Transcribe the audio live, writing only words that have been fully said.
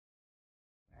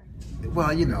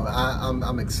Well, you know,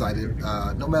 I'm excited.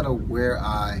 No matter where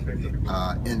I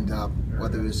end up,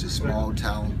 whether it's a small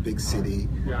town, big city,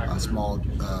 a small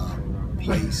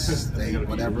place, state,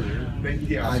 whatever,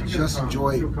 I just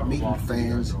enjoy meeting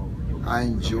fans. I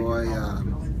enjoy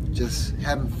just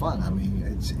having fun. I mean,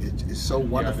 it's so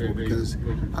wonderful because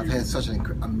I've had such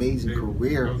an amazing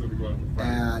career, and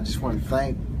I just want to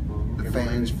thank the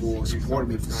fans for supporting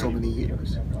me for so many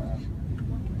years.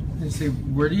 So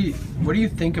what do you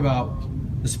think about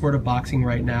the sport of boxing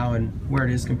right now and where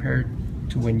it is compared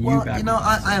to when you Well, back? you know,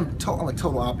 I'm a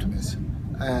total optimist,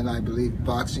 and I believe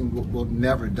boxing will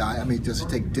never die. I mean, does it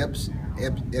take dips,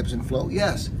 ebbs and flow?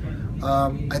 Yes.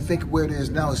 I think where it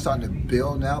is now is starting to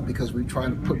build now because we're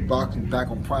trying to put boxing back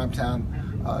on primetime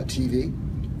TV,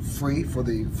 free for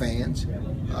the fans.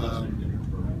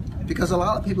 Because a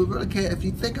lot of people really can't, if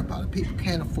you think about it, people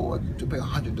can't afford to pay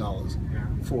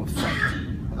 $100 for a fight,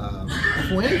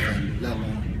 for anything, let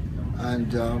alone.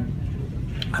 And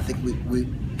I think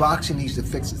boxing needs to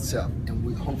fix itself,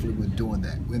 and hopefully we're doing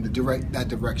that. We're in that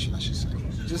direction, I should say.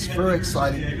 Just very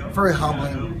exciting, very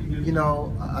humbling. You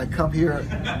know, I come here,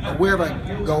 wherever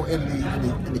I go in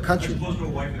the country,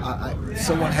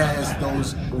 someone has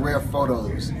those rare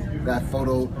photos. That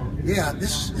photo, yeah,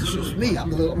 this was me. I'm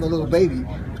the little baby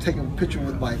taking a picture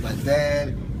with my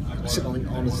dad, sitting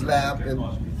on his lap,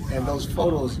 and those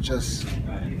photos just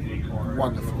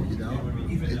wonderful. You know,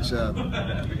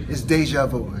 it's deja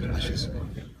vu, I should say.